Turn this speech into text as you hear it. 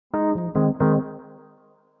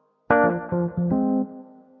Thank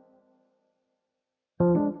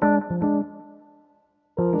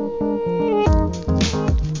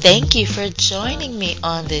you for joining me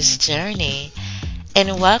on this journey,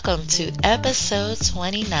 and welcome to episode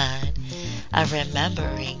 29 of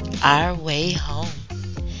Remembering Our Way Home.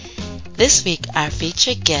 This week, our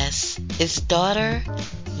featured guest is daughter,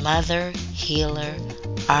 mother, healer,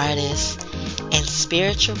 artist, and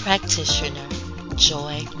spiritual practitioner,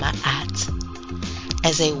 Joy Ma'at.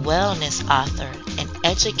 As a wellness author and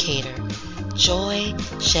educator, Joy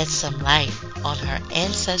sheds some light on her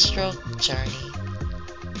ancestral journey.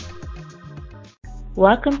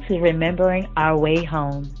 Welcome to Remembering Our Way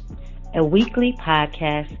Home, a weekly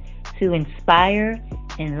podcast to inspire,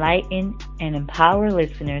 enlighten, and empower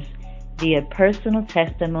listeners via personal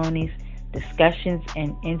testimonies, discussions,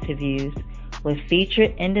 and interviews with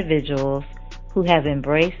featured individuals who have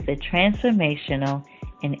embraced the transformational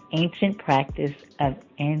and ancient practice of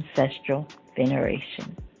ancestral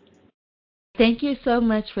veneration. Thank you so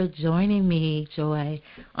much for joining me, Joy,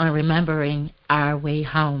 on Remembering Our Way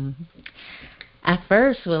Home. I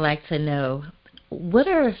first would like to know, what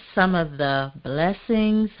are some of the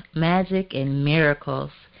blessings, magic, and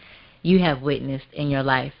miracles you have witnessed in your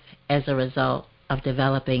life as a result of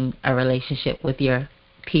developing a relationship with your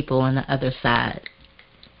people on the other side?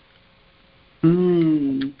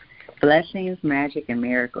 Blessings, magic, and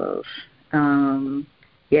miracles.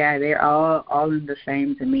 Yeah, they're all in the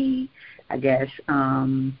same to me, I guess.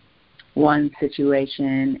 One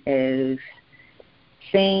situation is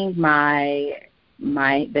seeing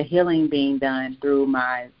the healing being done through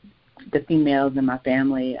the females in my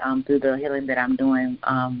family, through the healing that I'm doing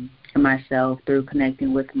for myself, through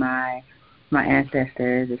connecting with my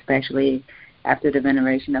ancestors, especially after the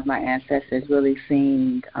veneration of my ancestors, really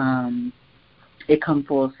seeing it come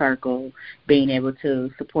full circle, being able to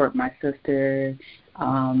support my sister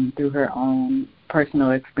through her own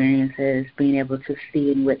personal experiences, being able to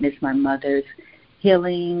see and witness my mother's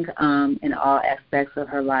healing in all aspects of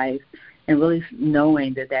her life, and really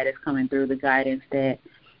knowing that is coming through the guidance that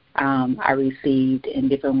I received in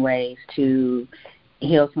different ways to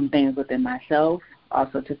heal some things within myself,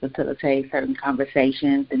 also to facilitate certain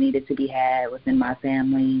conversations that needed to be had within my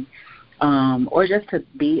family, or just to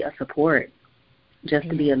be a support, just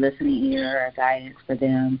to be a listening ear or a guidance for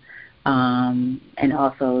them, and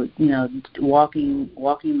also, walking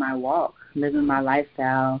my walk, living my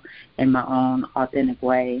lifestyle in my own authentic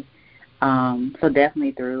way. So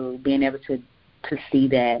definitely through being able to see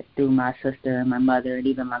that through my sister and my mother and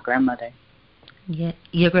even my grandmother. Yeah,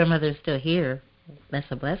 your grandmother is still here. That's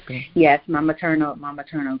a blessing. Yes, my maternal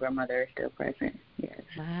grandmother is still present. Yes.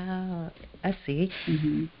 Wow, I see.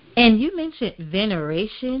 Mm-hmm. And you mentioned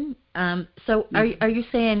veneration. So are you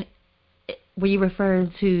saying, were you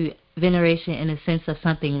referring to veneration in the sense of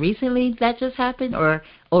something recently that just happened, or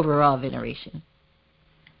overall veneration?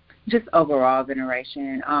 Just overall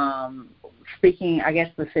veneration. Speaking, I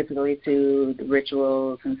guess, specifically to the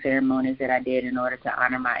rituals and ceremonies that I did in order to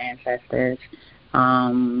honor my ancestors,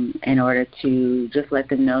 in order to just let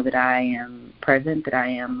them know that I am present, that I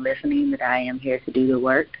am listening, that I am here to do the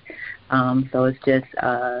work. So it's just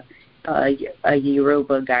a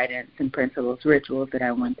Yoruba guidance and principles, rituals that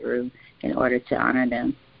I went through in order to honor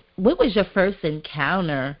them. What was your first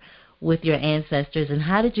encounter with your ancestors, and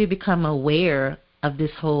how did you become aware of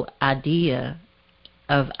this whole idea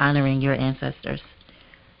of honoring your ancestors?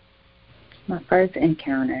 My first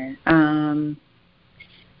encounter, I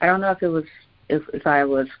don't know if it was if I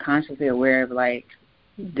was consciously aware of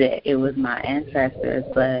that it was my ancestors,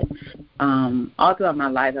 but all throughout my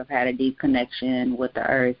life I've had a deep connection with the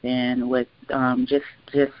earth and with just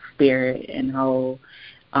spirit and whole.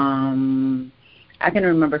 I can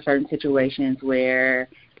remember certain situations where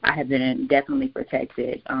I have been definitely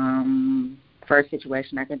protected. First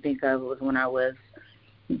situation I can think of was when I was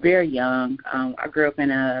very young. I grew up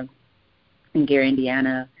in Gary,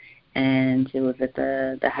 Indiana, and it was at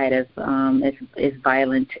the height of its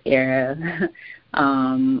violent era.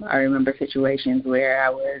 I remember situations where I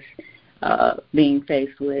was being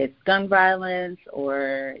faced with gun violence,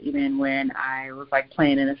 or even when I was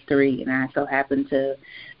playing in the street and I so happened to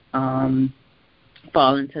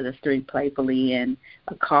fall into the street playfully, and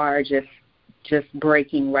a car just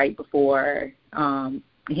braking right before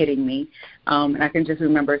hitting me. And I can just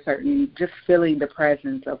remember just feeling the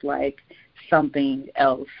presence of something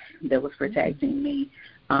else that was protecting me.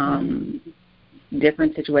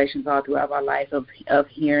 Different situations all throughout my life of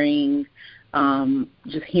hearing,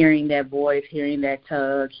 just hearing that voice, hearing that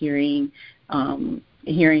tug, hearing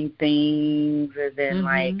things, and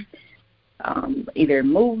then either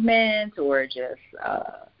movement or just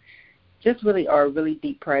really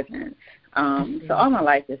deep presence. So all my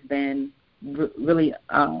life has been really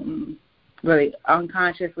really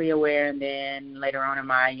unconsciously aware, and then later on in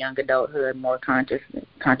my young adulthood, more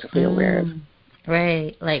consciously aware.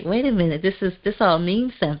 Right. Like, wait a minute, this all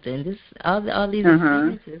means something. This all these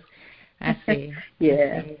experiences. I see.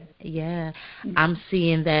 Yeah. I see. Yeah. I'm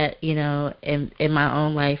seeing that, in my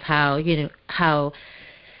own life, how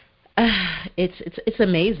it's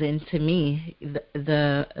amazing to me,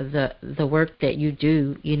 the work that you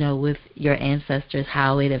do, with your ancestors,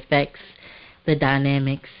 how it affects the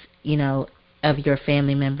dynamics, of your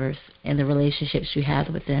family members and the relationships you have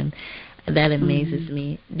with them. That amazes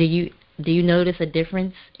me. Do you notice a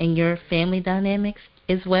difference in your family dynamics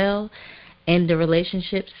as well, and the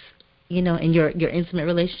relationships, in your intimate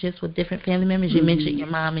relationships with different family members? You mentioned your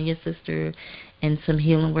mom and your sister, and some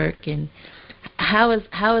healing work. And how is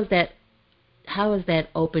that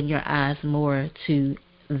opened your eyes more to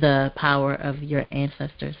the power of your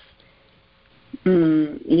ancestors?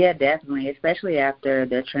 Yeah, definitely, especially after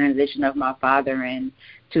the transition of my father in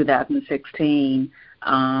 2016.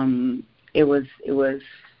 It was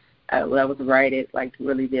that was right at like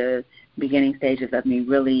really the beginning stages of me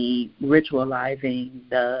really ritualizing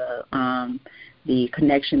the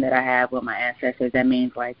connection that I have with my ancestors. That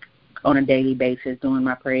means like on a daily basis doing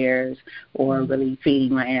my prayers or really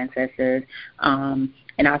feeding my ancestors. And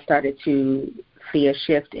I started to see a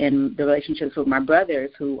shift in the relationships with my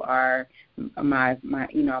brothers, who are my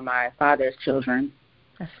father's children.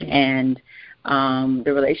 And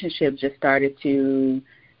the relationship just started to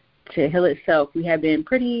heal itself. We had been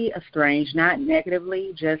pretty estranged, not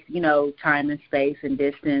negatively, just, time and space and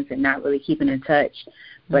distance and not really keeping in touch.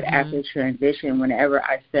 But after transition, whenever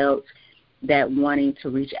I felt that wanting to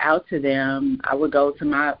reach out to them, I would go to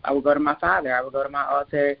my father, I would go to my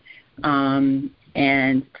altar,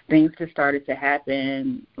 and things just started to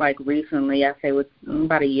happen. Like recently, I say it was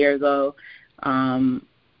about a year ago,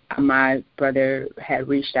 my brother had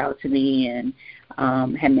reached out to me and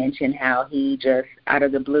had mentioned how he just out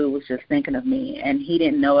of the blue was just thinking of me, and he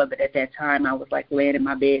didn't know it, but at that time I was like laying in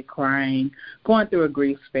my bed crying, going through a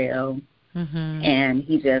grief spell, and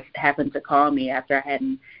he just happened to call me after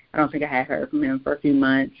I don't think I had heard from him for a few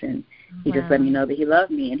months, and he just let me know that he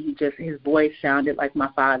loved me, and his voice sounded like my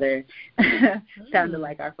father, sounded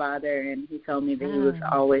like our father, and he told me that he was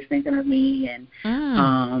always thinking of me, and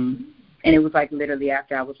it was like literally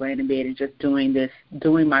after I was laying in bed and just doing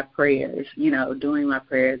my prayers, doing my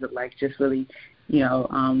prayers of like just really,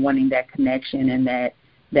 wanting that connection and that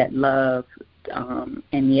love,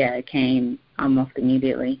 and yeah, it came almost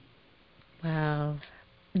immediately. Wow.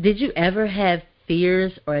 Did you ever have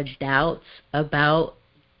fears or doubts about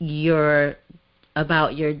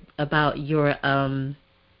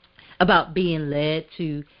being led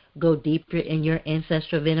to go deeper in your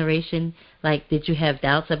ancestral veneration? Like, did you have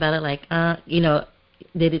doubts about it? Like,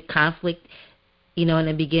 did it conflict, in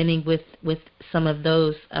the beginning with some of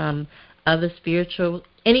those other spiritual,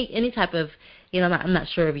 any type of, I'm not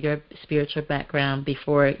sure of your spiritual background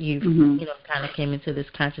before you, kind of came into this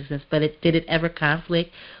consciousness, but did it ever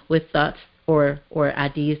conflict with thoughts or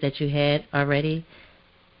ideas that you had already?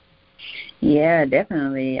 Yeah,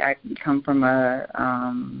 definitely. I come from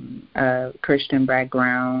a Christian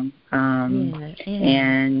background,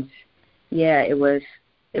 and yeah, it was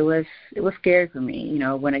scary for me.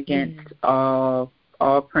 Went against all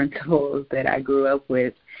principles that I grew up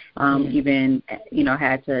with. Even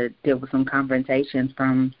had to deal with some confrontations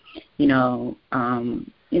from from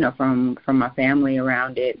my family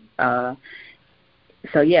around it.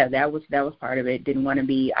 So yeah, that was part of it. Didn't want to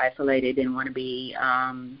be isolated. Didn't want to be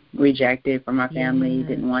rejected from my family.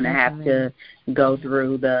 Didn't want to have to go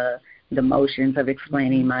through the motions of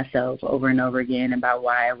explaining myself over and over again about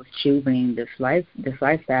why I was choosing this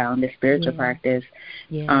lifestyle and this spiritual practice.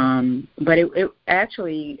 But it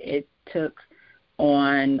actually took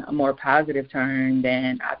on a more positive turn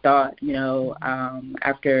than I thought.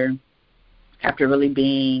 After really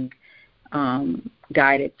being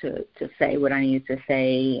guided to say what I needed to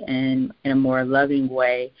say and in a more loving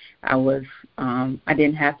way, I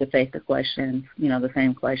didn't have to face the questions, the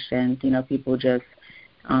same questions. People just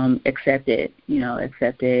accepted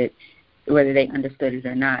whether they understood it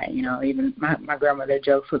or not. Even my grandmother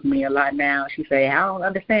jokes with me a lot now. She say, I don't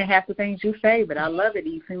understand half the things you say, but I love it.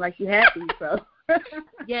 You seem like you're happy. So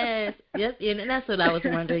yes, and that's what I was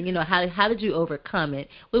wondering. How did you overcome it?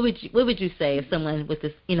 What would you say if someone with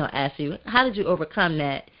this, asked you, how did you overcome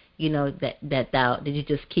that? That doubt. Did you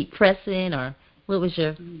just keep pressing, or what was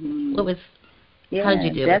your how did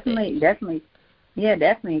you deal with it?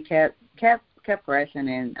 Definitely kept pressing,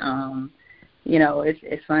 and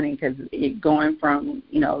it's funny because going from,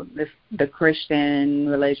 the Christian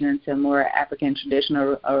religion to more African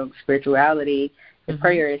traditional spirituality, the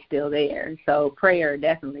prayer is still there. So prayer,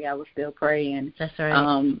 definitely, I was still praying. That's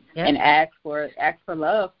right. And ask for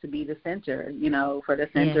love to be the center, for the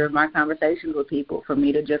center of my conversations with people, for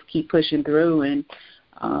me to just keep pushing through, and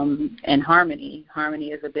harmony.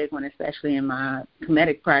 Harmony is a big one, especially in my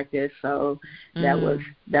comedic practice. So that was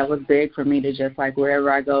big for me to just, like,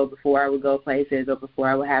 wherever I go, before I would go places or before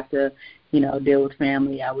I would have to, deal with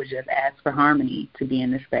family, I would just ask for harmony to be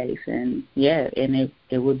in the space. And and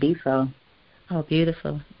it would be so. Oh,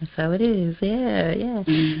 beautiful. That's how it is. Yeah.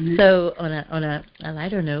 Mm-hmm. So on a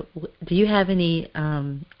lighter note, do you have any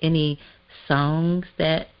songs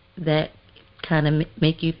that kind of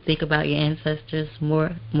make you think about your ancestors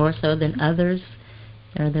more so than others?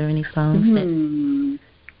 Are there any songs that?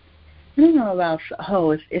 I don't know about.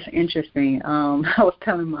 It's interesting. I was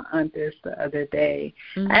telling my aunt this the other day.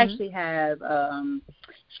 I actually have.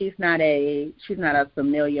 She's not a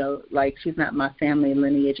familial, like, she's not my family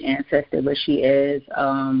lineage ancestor, but she is.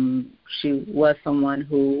 She was someone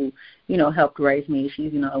who, helped raise me.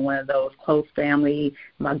 She's, one of those close family.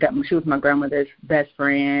 She was my grandmother's best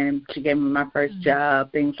friend. She gave me my first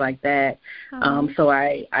job, things like that. So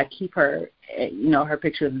I keep her, her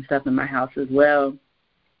pictures and stuff in my house as well.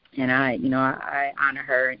 And I honor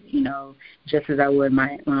her, just as I would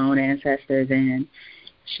my own ancestors. And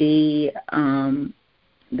she,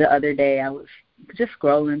 the other day I was just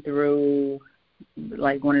scrolling through,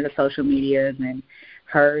 like, one of the social medias and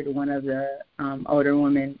heard one of the older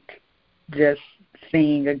women just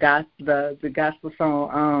sing the gospel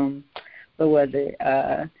song. What was it?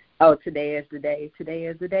 Today is the day. Today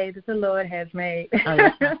is the day that the Lord has made. Oh,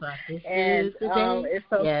 yes, and it's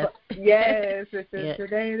so yes, this is the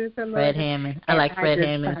day that the Lord. Fred Hammond. I like Fred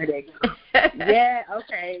Hammond. Yeah,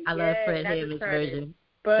 okay. I love Fred Hammond's version.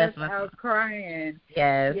 Bust out crying.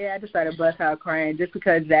 Yes. Yeah, I just started bust out crying just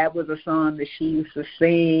because that was a song that she used to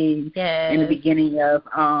sing in the beginning of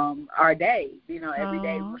our day. Every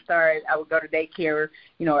day I would go to daycare,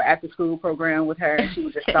 or after school program with her, and she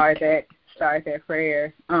would just start that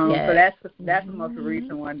prayer. So that's the most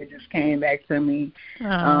recent one that just came back to me.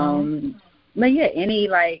 But yeah, any,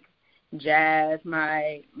 like, jazz.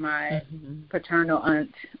 My paternal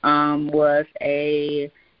aunt was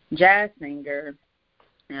a jazz singer.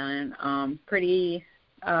 And pretty,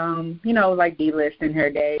 like, D-list in her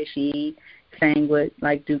day. She sang with,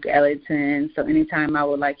 like, Duke Ellington. So anytime I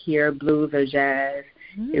would, like, hear blues or jazz,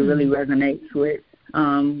 it really resonates with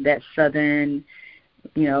that southern,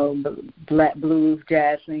 black blues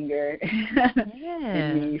jazz singer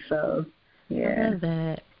in me. So yeah. I love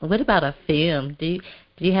that. What about a film? Do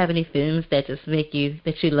you have any films that just that you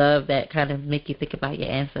love, that kind of make you think about your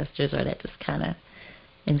ancestors, or that just kind of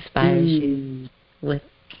inspires you with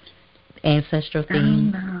ancestral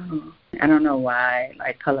themes? I don't know why,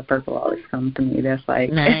 like, Color Purple always comes to me. That's,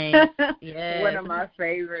 like, nice. Yes. one of my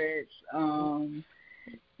favorites. But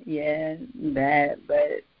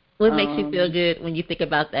what makes you feel good when you think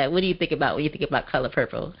about that? What do you think about when you think about Color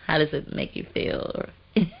Purple? How does it make you feel?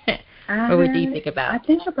 Or what do you think about? I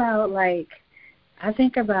think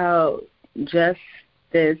about just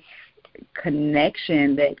this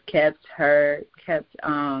connection that kept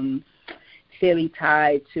Philly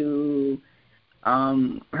tied to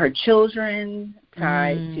her children,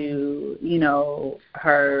 tied to,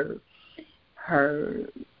 her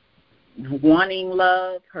wanting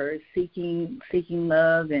love, her seeking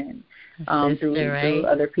love, and through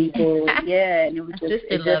other people. Yeah, and it just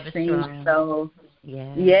seemed so.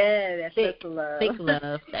 Yeah, that's thick love. Thick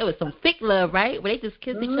love. That was some thick love, right? Where they just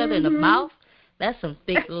kiss each other in the mouth. That's some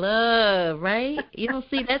thick love, right? You don't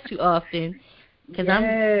see that too often. Because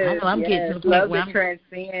I'm getting to the point love where that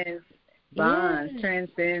transcends bonds,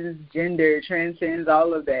 transcends gender, transcends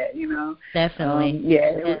all of that. Definitely.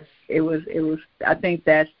 It was. I think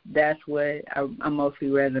that's what I mostly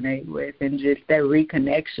resonate with, and just that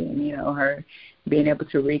reconnection. Her being able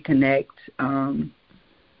to reconnect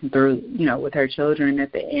through, with her children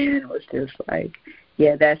at the end was just like,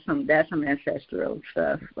 that's some ancestral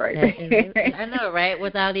stuff, right? I know, right?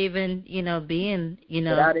 Without even, being,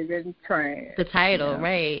 without even trying the title,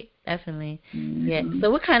 right? Definitely. Yeah. So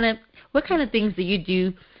what kind of things do you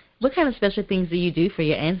do? What kind of special things do you do for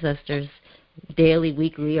your ancestors? Daily,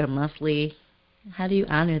 weekly, or monthly? How do you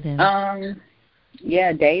honor them?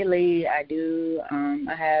 Daily I do.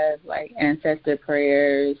 I have, like, ancestor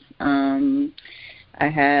prayers. I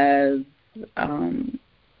have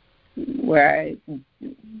where I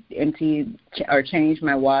empty or change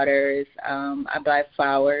my waters. I buy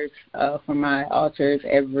flowers for my altars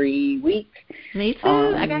every week. Me too.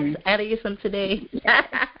 I gotta get some today.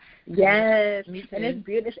 Yes, and it's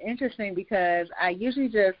beautiful. It's interesting because I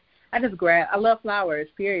just grab. I love flowers,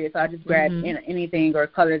 period. So I just grab anything or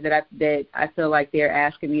color that I feel like they're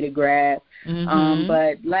asking me to grab.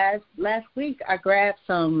 But last week I grabbed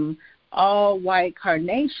some all white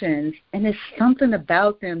carnations, and there's something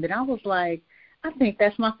about them that I was like, I think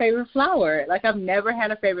that's my favorite flower. Like, I've never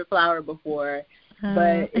had a favorite flower before,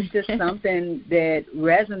 but it's just something that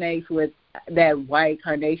resonates with that white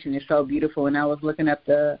carnation. Is so beautiful, and I was looking up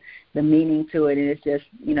the meaning to it, and it's just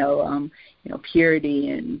purity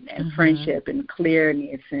and friendship and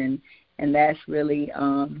clearness, and that's really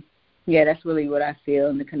that's really what I feel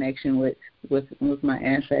in the connection with my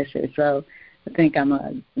ancestors. So I think I'm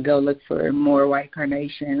gonna go look for more white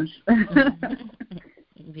carnations.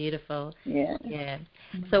 Beautiful. Yeah.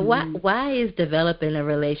 So why is developing a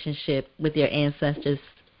relationship with your ancestors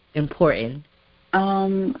important?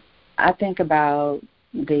 I think about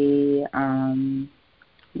the African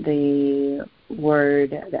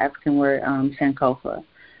word Sankofa.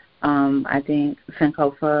 I think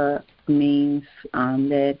Sankofa means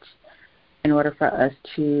that in order for us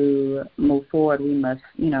to move forward, we must,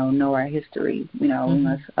 know our history. We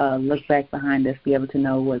must look back behind us, be able to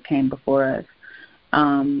know what came before us.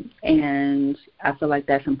 And I feel like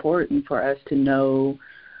that's important for us to know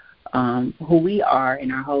who we are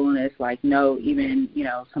in our wholeness, like know even,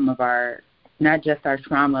 some of our, not just our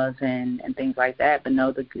traumas and things like that, but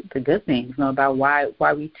know the good things, know about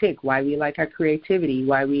why we tick, why we like our creativity,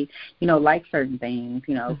 why we, like certain things,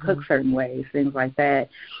 cook certain ways, things like that,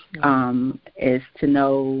 is to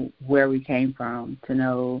know where we came from, to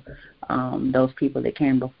know those people that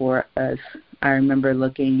came before us. I remember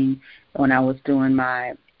looking when I was doing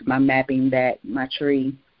my mapping my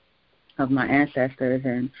tree of my ancestors,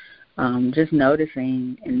 and just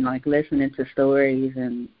noticing and like listening to stories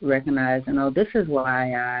and recognizing, this is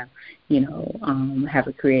why I, have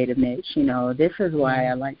a creative niche. This is why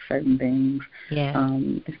I like certain things. Yeah.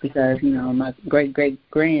 It's because, my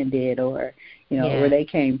great-great-grand did, or, where they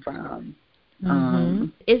came from.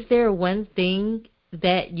 Is there one thing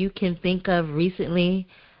that you can think of recently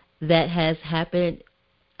that has happened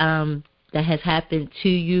to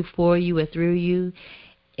you, for you, or through you,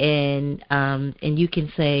 and you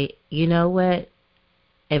can say, you know what,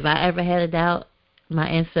 if I ever had a doubt, my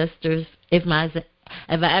ancestors, if I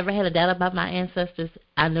ever had a doubt about my ancestors,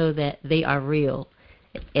 I know that they are real,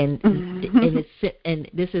 and and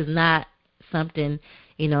this is not something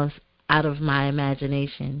out of my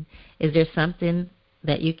imagination. Is there something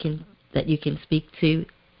that you can speak to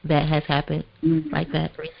that has happened like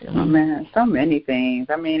that recently? Oh man, so many things.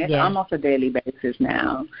 I mean, it's almost a daily basis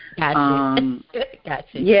now. Gotcha.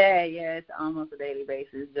 Yeah, it's almost a daily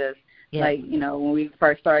basis. Just like, when we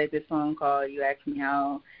first started this phone call, you asked me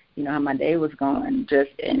how my day was going. Just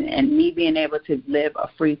and me being able to live a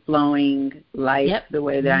free flowing life the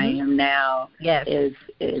way that I am now is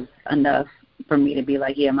enough for me to be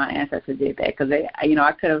like, yeah, my ancestors did that, because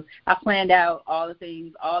I planned out all the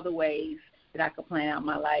things, all the ways that I could plan out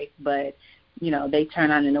my life, but they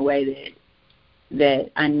turn out in a way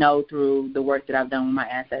that I know through the work that I've done with my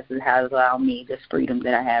ancestors has allowed me this freedom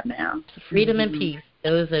that I have now. Freedom and peace.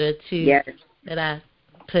 Those are the two that I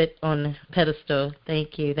put on the pedestal.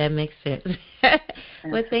 Thank you. That makes sense.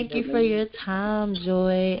 Well, thank you for your time,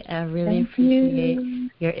 Joy. I really appreciate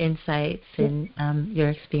your insights and your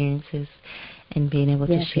experiences and being able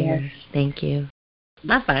to share. Thank you.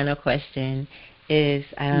 My final question is,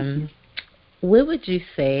 what would you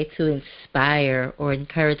say to inspire or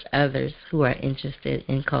encourage others who are interested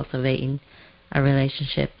in cultivating a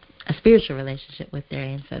spiritual relationship with their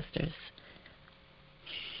ancestors?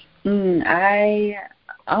 I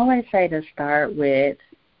always say to start with,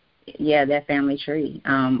 that family tree,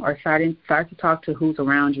 or start to talk to who's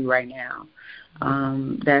around you right now.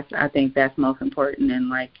 I think that's most important, and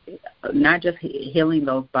like not just healing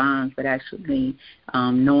those bonds, but actually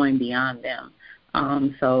knowing beyond them.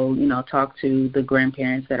 So, talk to the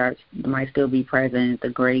grandparents that might still be present, the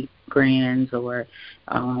great-grands or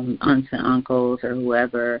aunts and uncles or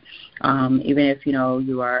whoever. Even if,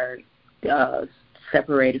 you are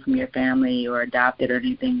separated from your family or adopted or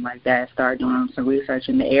anything like that, start doing some research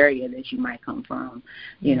in the area that you might come from,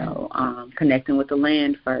 connecting with the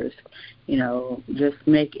land first, just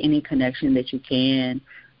make any connection that you can,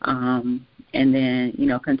 and then,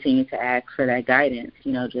 continue to ask for that guidance,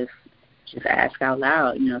 just ask out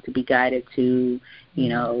loud, to be guided to,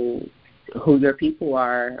 who your people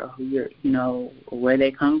are, or who where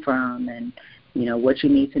they come from, and what you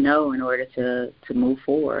need to know in order to move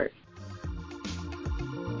forward.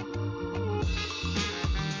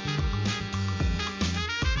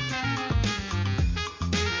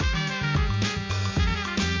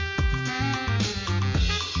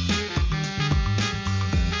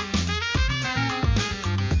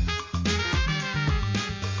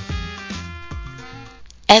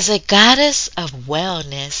 As a goddess of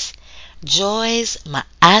wellness, Joy's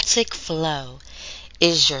Ma'atic Flow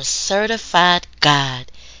is your certified guide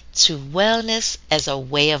to wellness as a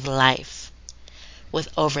way of life.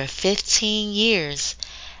 With over 15 years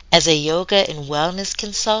as a yoga and wellness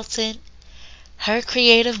consultant, her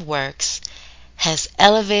creative works has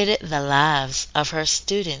elevated the lives of her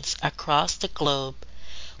students across the globe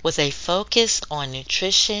with a focus on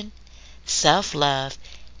nutrition, self-love,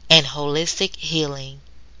 and holistic healing.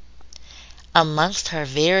 Amongst her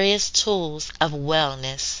various tools of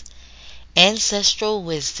wellness, ancestral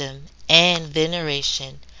wisdom and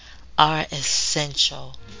veneration are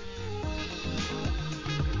essential.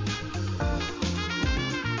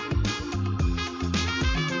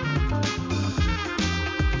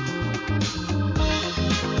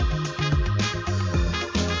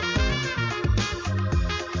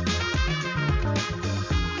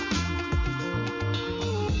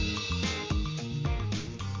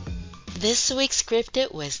 This week's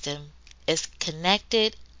scripted wisdom is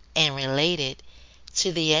connected and related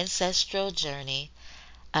to the ancestral journey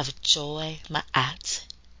of Joy Ma'at.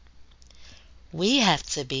 We have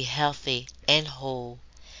to be healthy and whole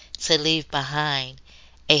to leave behind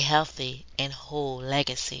a healthy and whole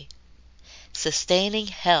legacy. Sustaining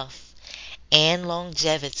health and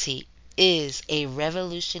longevity is a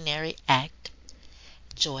revolutionary act,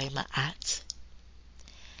 Joy Ma'at.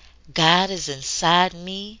 God is inside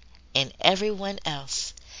me and everyone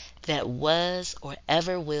else that was or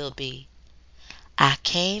ever will be. I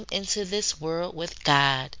came into this world with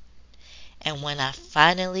God, and when I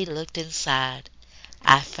finally looked inside,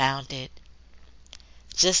 I found it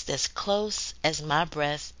just as close as my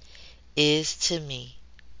breath is to me.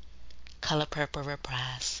 Color Purple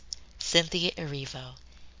Reprise, Cynthia Erivo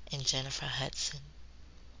and Jennifer Hudson.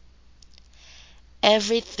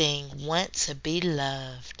 Everything want to be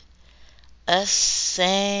loved. Us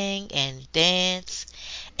sang and dance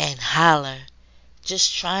and holler,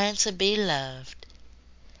 just trying to be loved.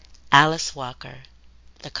 Alice Walker,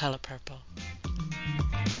 The Color Purple.